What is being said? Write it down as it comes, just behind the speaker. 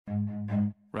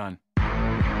Run.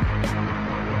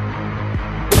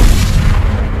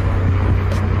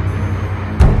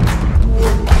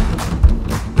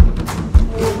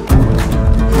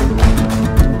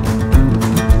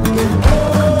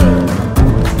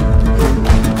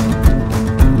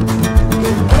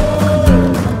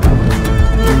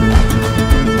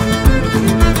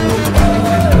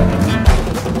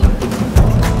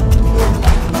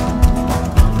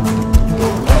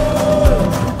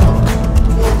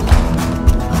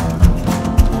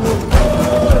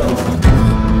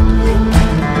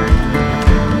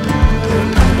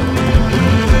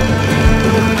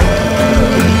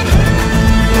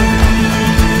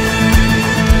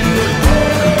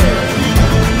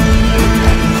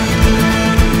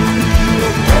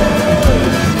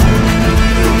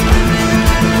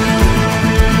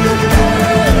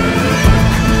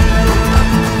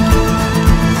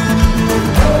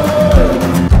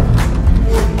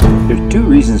 Two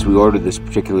reasons we ordered this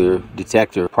particular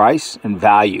detector: price and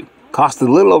value. Cost a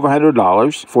little over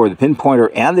 $100 for the pinpointer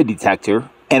and the detector,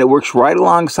 and it works right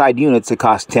alongside units that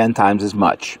cost 10 times as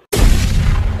much.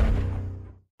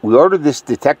 We ordered this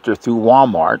detector through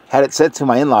Walmart, had it sent to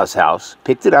my in-laws' house,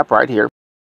 picked it up right here.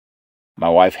 My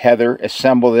wife Heather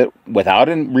assembled it without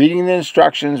reading the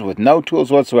instructions, with no tools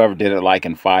whatsoever, did it like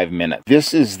in 5 minutes.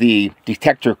 This is the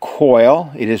detector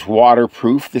coil. It is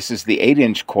waterproof. This is the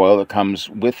 8-inch coil that comes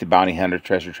with the Bounty Hunter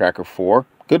Treasure Tracker 4.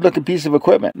 Good looking piece of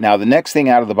equipment. Now the next thing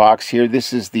out of the box here,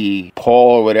 this is the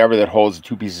pole or whatever that holds the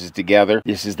two pieces together.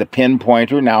 This is the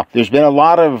pinpointer. Now there's been a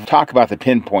lot of talk about the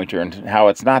pinpointer and how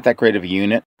it's not that great of a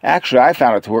unit. Actually, I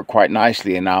found it to work quite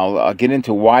nicely, and I'll get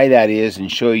into why that is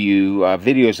and show you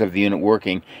videos of the unit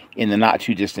working in the not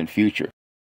too distant future.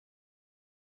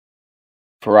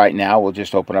 For right now, we'll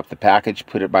just open up the package,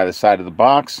 put it by the side of the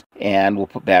box, and we'll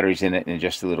put batteries in it in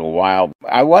just a little while.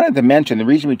 I wanted to mention the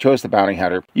reason we chose the Bounty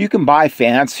Hunter. You can buy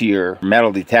fancier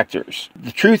metal detectors.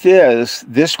 The truth is,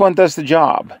 this one does the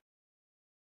job.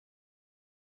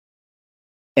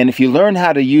 And if you learn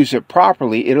how to use it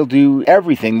properly, it'll do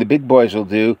everything the big boys will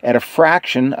do at a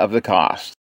fraction of the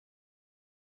cost.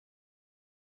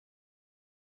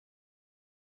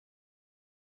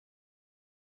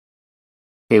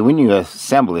 Okay, when you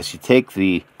assemble this, you take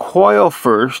the coil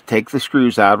first, take the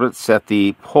screws out of it, set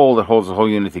the pole that holds the whole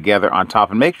unit together on top,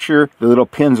 and make sure the little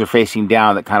pins are facing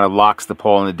down. That kind of locks the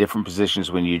pole in the different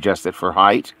positions when you adjust it for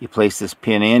height. You place this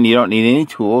pin in. You don't need any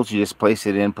tools. You just place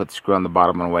it in, put the screw on the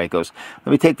bottom, and away it goes.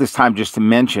 Let me take this time just to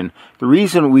mention the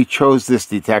reason we chose this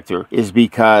detector is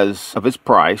because of its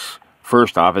price.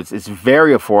 First off, it's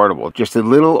very affordable, just a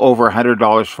little over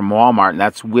 $100 from Walmart, and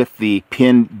that's with the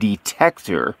pin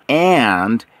detector.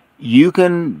 And you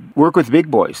can work with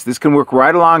big boys. This can work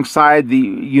right alongside the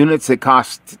units that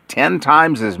cost 10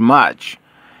 times as much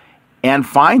and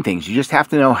find things. You just have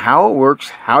to know how it works,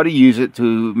 how to use it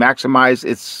to maximize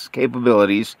its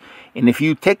capabilities. And if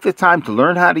you take the time to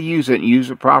learn how to use it and use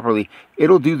it properly,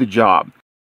 it'll do the job.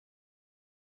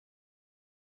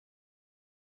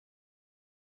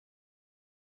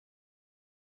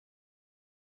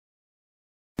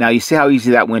 Now you see how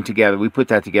easy that went together. We put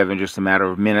that together in just a matter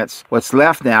of minutes. What's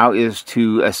left now is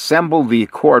to assemble the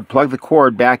cord, plug the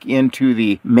cord back into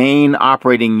the main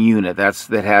operating unit. That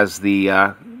has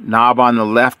the knob on the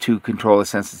left to control the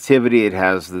sensitivity. It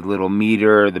has the little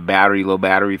meter, the battery, low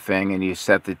battery thing, and you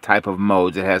set the type of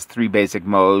modes. It has 3 basic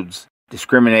modes: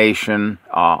 discrimination,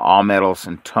 all metals,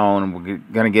 and tone. And we're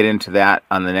going to get into that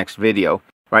on the next video.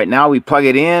 Right now we plug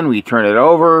it in, we turn it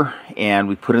over, and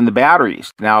we put in the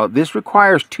batteries. Now this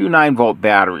requires 2 9-volt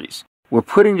batteries. We're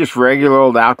putting just regular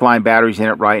old alkaline batteries in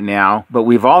it right now, but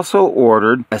we've also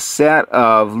ordered a set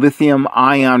of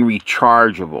lithium-ion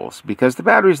rechargeables because the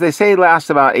batteries, they say, last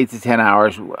about 8 to 10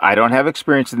 hours. I don't have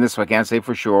experience in this, so I can't say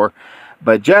for sure.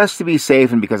 But just to be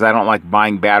safe, and because I don't like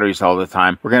buying batteries all the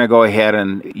time, we're going to go ahead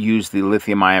and use the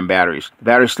lithium-ion batteries. The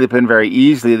batteries slip in very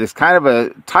easily. There's kind of a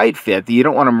tight fit. You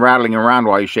don't want them rattling around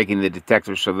while you're shaking the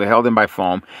detector, so they're held in by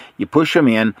foam. You push them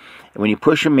in, and when you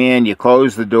push them in, you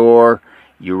close the door.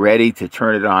 You're ready to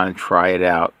turn it on and try it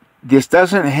out. This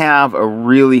doesn't have a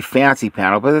really fancy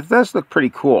panel, but it does look pretty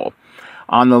cool.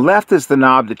 On the left is the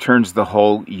knob that turns the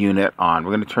whole unit on.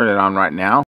 We're going to turn it on right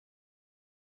now.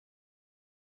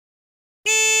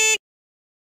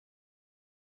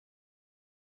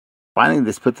 Finally,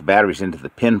 let's put the batteries into the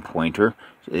pinpointer.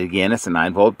 Again, it's a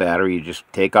 9-volt battery. You just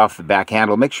take off the back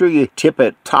handle. Make sure you tip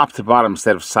it top to bottom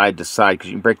instead of side to side, because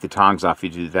you can break the tongs off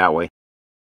if you do it that way.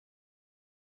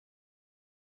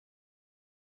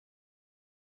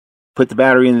 Put the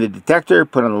battery in the detector,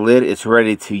 put on the lid, it's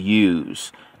ready to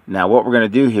use. Now what we're going to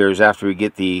do here is, after we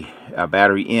get the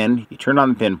battery in, you turn on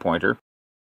the pinpointer.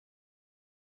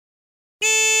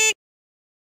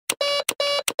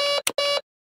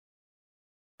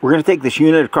 We're going to take this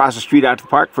unit across the street out to the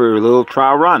park for a little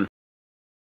trial run.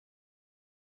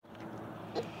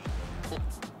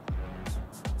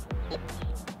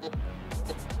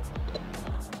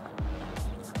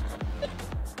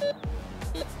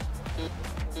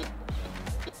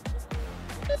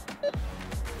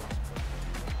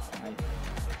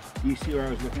 Do you see where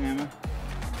I was looking, Emma?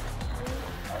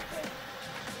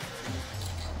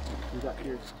 You got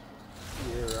your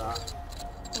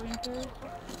pointer.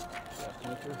 Yeah,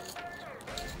 pointer.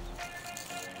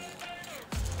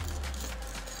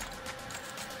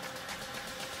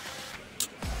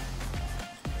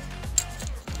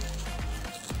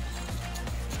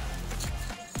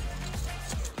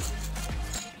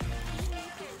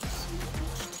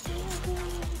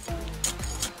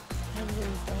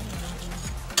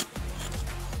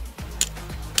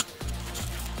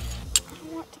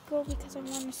 Because I'm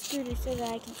on a scooter so that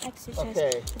I can exercise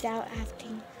without having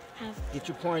to have... Get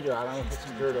your pointer out. I'm going to put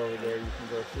some dirt over there you can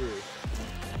go through.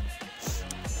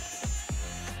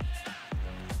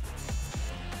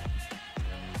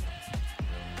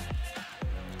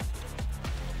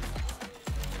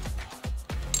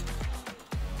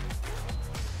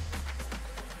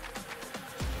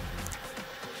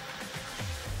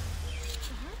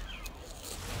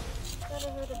 Gotta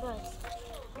ride a bus.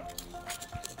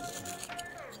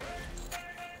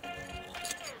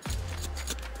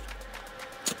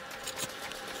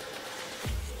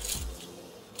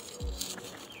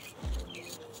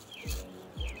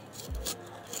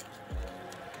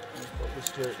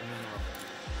 Dirt and then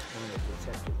I'll make the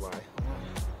detective lie.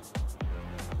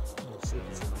 We'll see if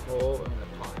it's in the hole or in the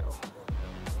pile.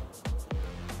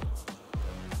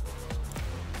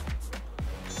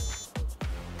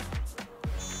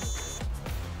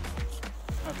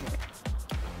 Okay.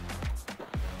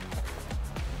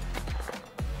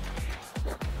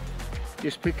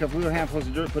 Just pick up little handfuls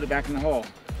of dirt, put it back in the hole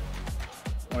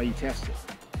while you test it.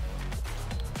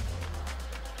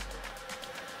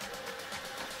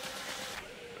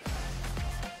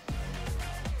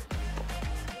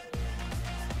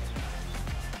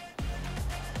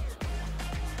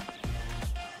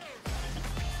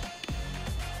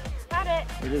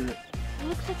 What is it? It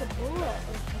looks like a bullet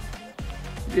or something.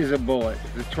 It is a bullet.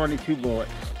 It's a 22 bullet.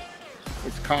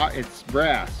 It's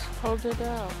brass. Hold it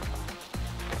out.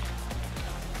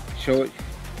 Show it.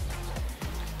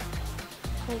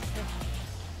 Closer.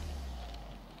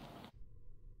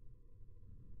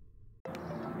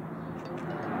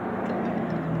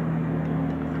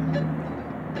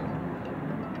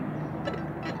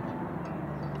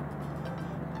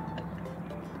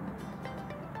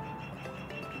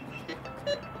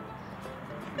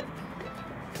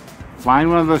 Find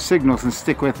one of those signals and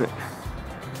stick with it.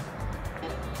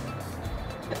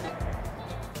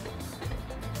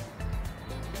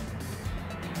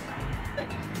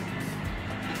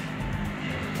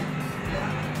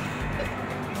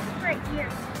 Right here.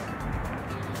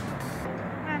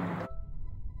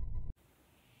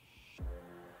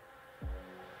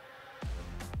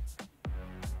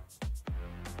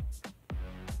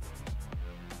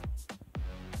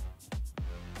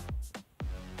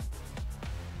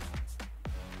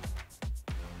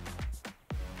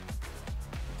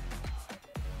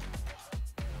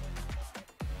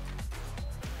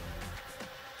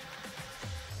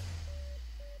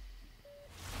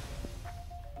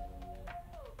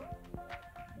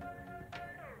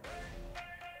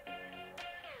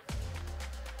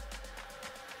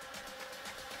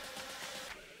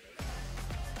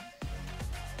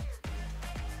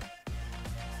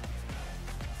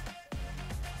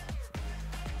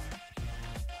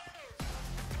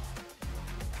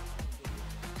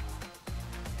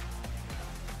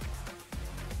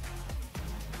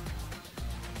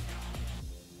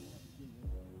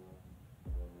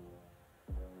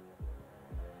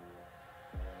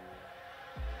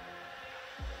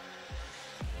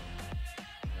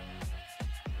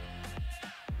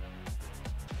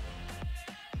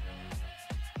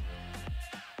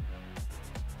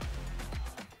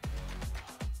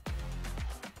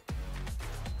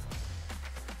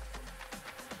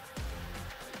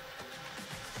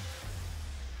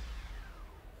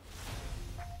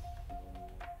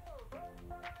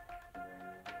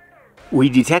 We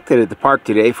detected at the park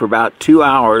today for about 2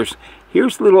 hours.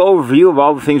 Here's a little overview of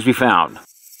all the things we found.